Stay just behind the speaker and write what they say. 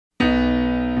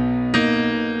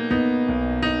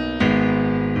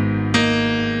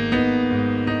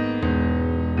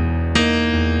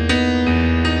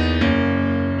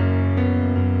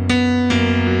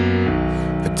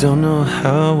know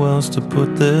how else to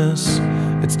put this.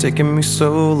 It's taken me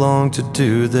so long to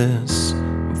do this.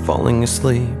 I'm falling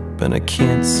asleep and I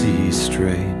can't see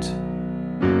straight.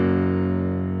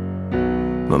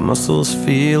 My muscles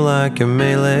feel like a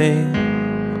melee.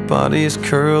 My body is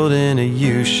curled in a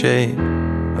U shape.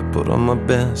 I put on my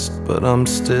best, but I'm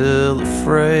still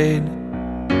afraid.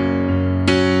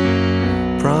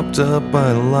 Propped up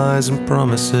by lies and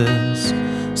promises,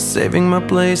 saving my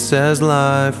place as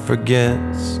life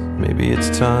forgets. Maybe it's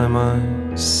time I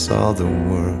saw the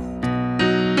world.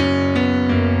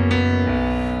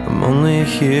 I'm only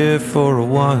here for a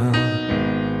while,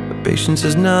 but patience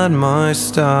is not my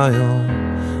style,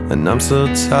 and I'm so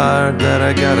tired that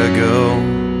I gotta go.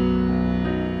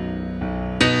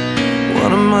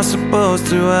 What am I supposed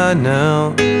to hide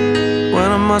now? What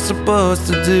am I supposed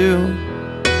to do?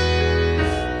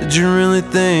 Did you really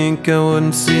think I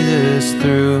wouldn't see this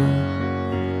through?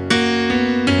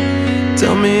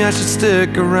 Tell me I should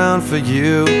stick around for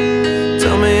you.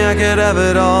 Tell me I could have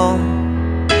it all.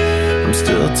 I'm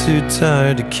still too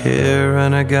tired to care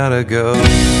and I gotta go.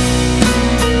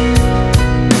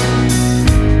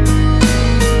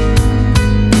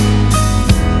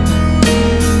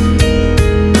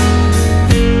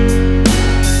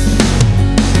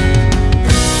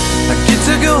 I get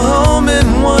to go home in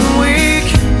 1 week,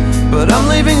 but I'm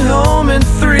leaving home in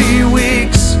 3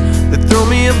 weeks. They throw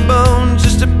me a bone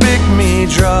just to pick me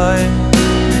dry.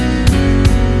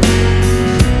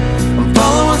 I'm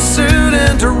following suit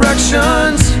and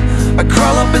directions. I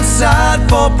crawl up inside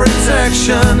for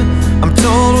protection. I'm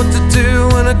told what to do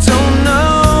and I don't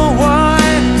know why.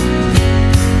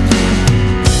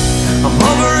 I'm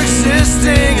over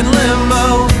existing in limbo.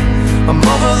 I'm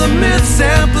over the myths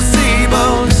and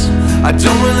placebos. I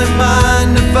don't really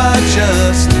mind if I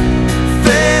just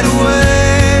fade away.